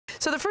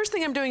So the first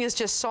thing I'm doing is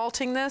just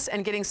salting this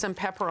and getting some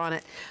pepper on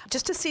it,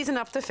 just to season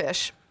up the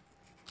fish.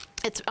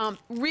 It's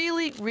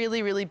really,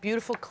 really, really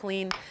beautiful,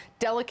 clean,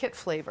 delicate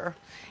flavor.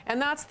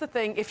 And that's the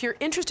thing. If you're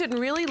interested in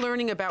really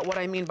learning about what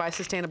I mean by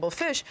sustainable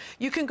fish,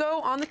 you can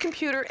go on the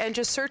computer and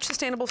just search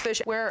sustainable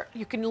fish, where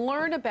you can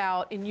learn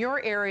about, in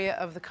your area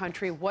of the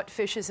country, what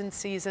fish is in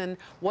season,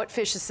 what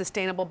fish is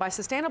sustainable. By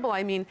sustainable,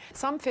 I mean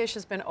some fish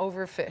has been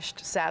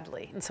overfished,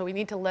 sadly. And so we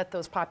need to let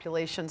those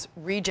populations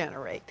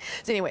regenerate.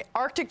 So anyway,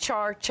 Arctic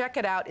char, check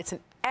it out. It's an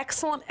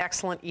excellent,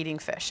 excellent eating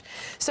fish.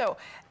 So,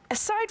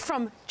 aside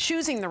from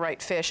choosing the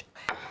right fish,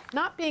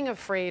 not being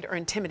afraid or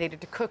intimidated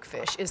to cook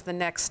fish is the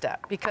next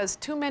step, because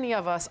too many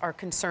of us are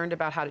concerned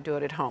about how to do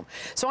it at home.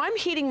 So I'm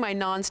heating my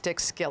nonstick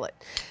skillet.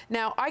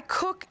 Now, I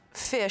cook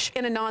fish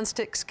in a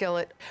nonstick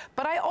skillet,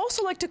 but I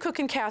also like to cook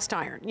in cast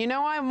iron. You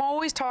know, I'm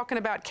always talking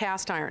about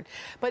cast iron,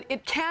 but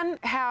it can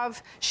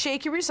have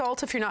shaky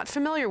results if you're not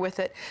familiar with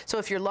it. So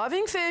if you're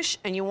loving fish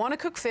and you want to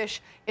cook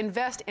fish,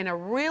 invest in a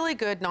really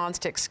good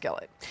nonstick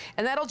skillet.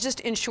 And that'll just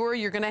ensure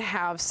you're going to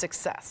have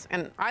success.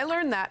 And I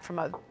learned that from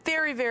a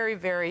very, very,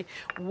 very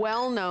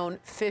well-known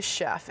fish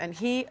chef, and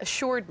he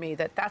assured me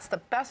that that's the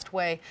best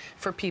way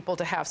for people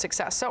to have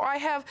success. So I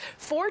have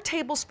 4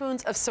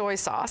 tablespoons of soy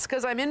sauce,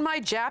 because I'm in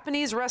my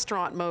Japanese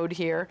restaurant mode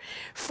here.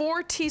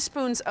 4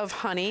 teaspoons of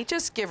honey,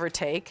 just give or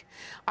take.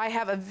 I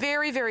have a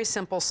very, very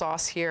simple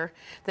sauce here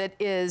that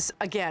is,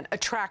 again,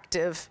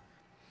 attractive.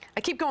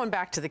 I keep going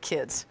back to the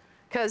kids,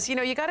 because, you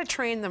know, you got to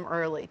train them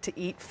early to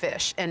eat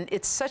fish, and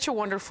it's such a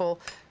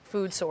wonderful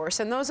food source.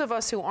 And those of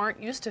us who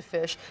aren't used to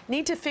fish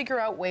need to figure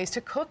out ways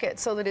to cook it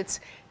so that it's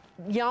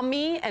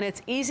yummy and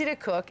it's easy to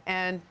cook,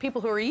 and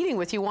people who are eating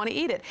with you want to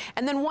eat it.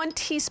 And then 1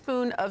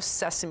 teaspoon of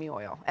sesame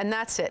oil, and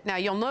that's it. Now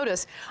you'll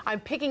notice I'm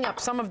picking up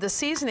some of the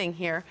seasoning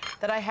here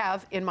that I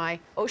have in my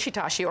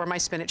oshitashi, or my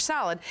spinach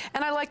salad.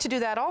 And I like to do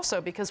that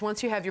also, because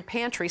once you have your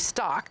pantry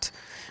stocked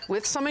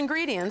with some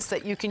ingredients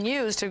that you can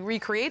use to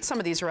recreate some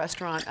of these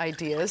restaurant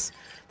ideas,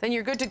 then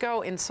you're good to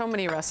go in so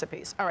many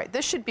recipes. All right,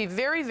 this should be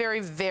very, very,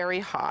 very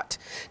hot.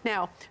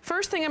 Now,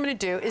 first thing I'm going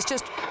to do is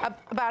just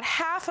about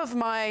half of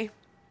my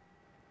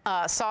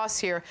sauce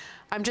here,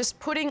 I'm just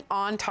putting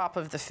on top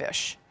of the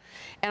fish.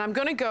 And I'm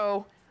going to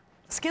go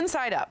skin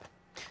side up.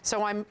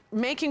 So I'm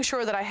making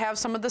sure that I have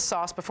some of the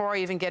sauce before I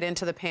even get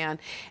into the pan.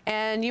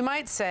 And you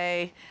might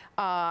say,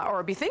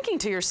 or be thinking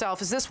to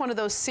yourself, is this one of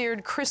those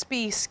seared,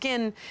 crispy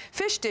skin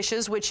fish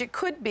dishes? Which it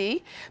could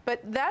be,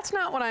 but that's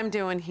not what I'm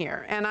doing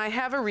here. And I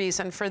have a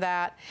reason for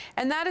that.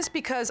 And that is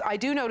because I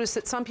do notice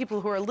that some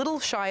people who are a little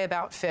shy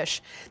about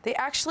fish, they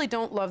actually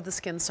don't love the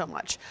skin so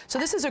much. So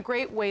this is a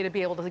great way to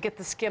be able to get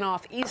the skin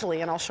off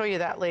easily, and I'll show you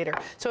that later.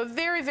 So a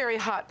very, very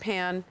hot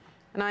pan,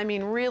 and I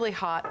mean really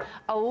hot,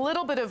 a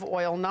little bit of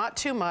oil, not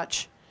too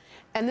much,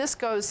 and this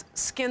goes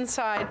skin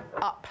side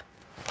up.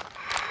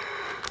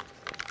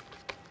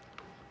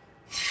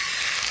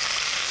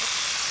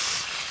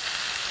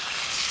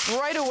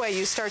 Right away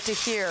you start to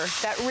hear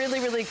that really,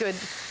 really good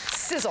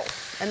sizzle,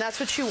 and that's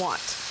what you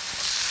want.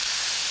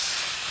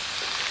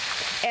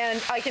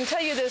 And I can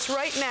tell you this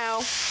right now,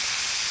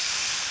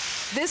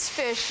 this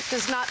fish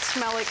does not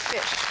smell like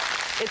fish.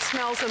 It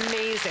smells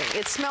amazing.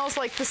 It smells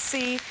like the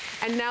sea,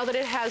 and now that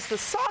it has the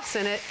sauce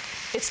in it,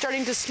 it's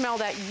starting to smell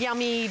that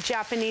yummy,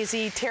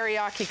 Japanese-y,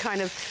 teriyaki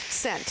kind of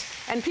scent.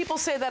 And people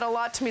say that a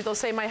lot to me. They'll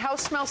say, my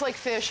house smells like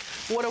fish,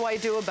 what do I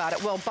do about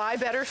it? Well, buy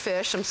better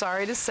fish, I'm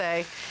sorry to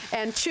say,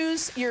 and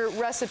choose your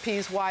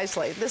recipes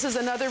wisely. This is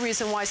another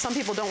reason why some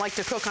people don't like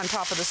to cook on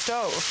top of the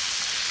stove.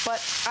 But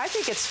I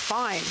think it's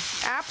fine,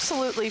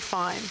 absolutely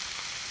fine.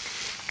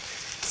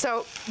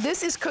 So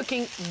this is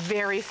cooking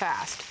very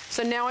fast.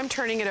 So now I'm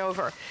turning it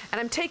over, and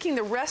I'm taking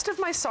the rest of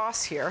my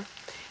sauce here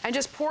and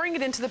just pouring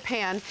it into the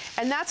pan,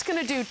 and that's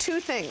gonna do 2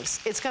 things.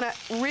 It's gonna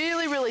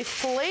really, really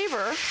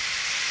flavor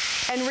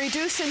and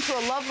reduce into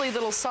a lovely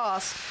little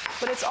sauce,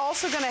 but it's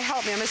also gonna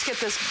help me. I'm just gonna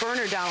get this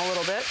burner down a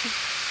little bit.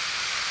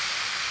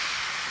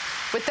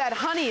 With that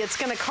honey, it's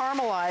gonna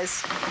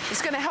caramelize.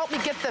 It's gonna help me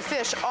get the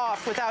fish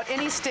off without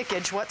any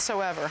stickage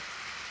whatsoever.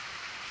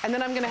 And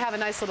then I'm gonna have a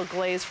nice little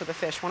glaze for the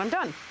fish when I'm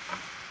done.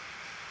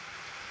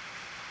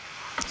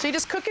 So you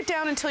just cook it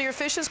down until your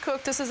fish is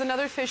cooked. This is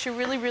another fish you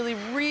really, really,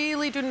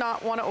 really do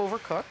not want to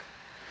overcook.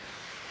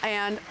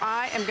 And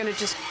I am going to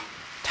just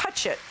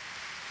touch it.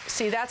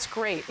 See, that's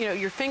great. You know,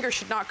 your finger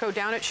should not go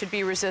down. It should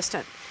be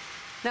resistant.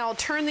 Now I'll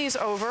turn these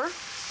over,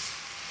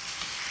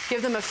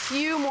 give them a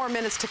few more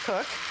minutes to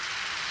cook.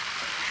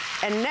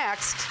 And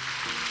next,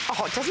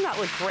 oh, doesn't that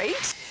look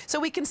great? So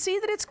we can see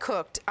that it's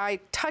cooked. I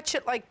touch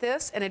it like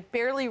this, and it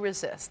barely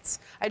resists.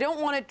 I don't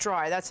want it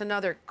dry. That's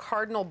another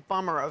cardinal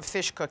bummer of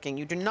fish cooking.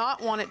 You do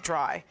not want it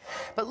dry.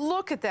 But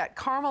look at that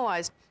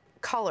caramelized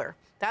color.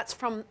 That's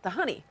from the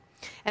honey.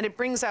 And it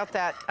brings out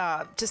that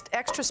just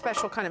extra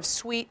special kind of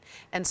sweet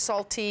and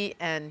salty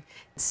and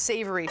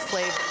savory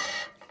flavor.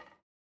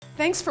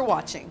 Thanks for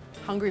watching.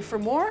 Hungry for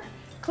more?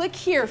 Click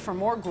here for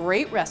more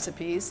great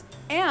recipes.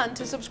 And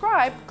to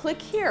subscribe, click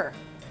here.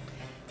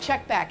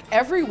 Check back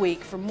every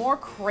week for more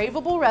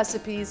craveable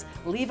recipes.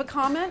 Leave a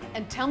comment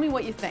and tell me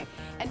what you think.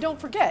 And don't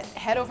forget,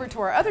 head over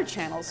to our other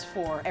channels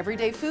for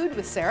Everyday Food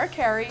with Sarah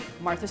Carey,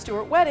 Martha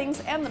Stewart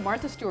Weddings, and the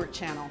Martha Stewart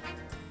channel.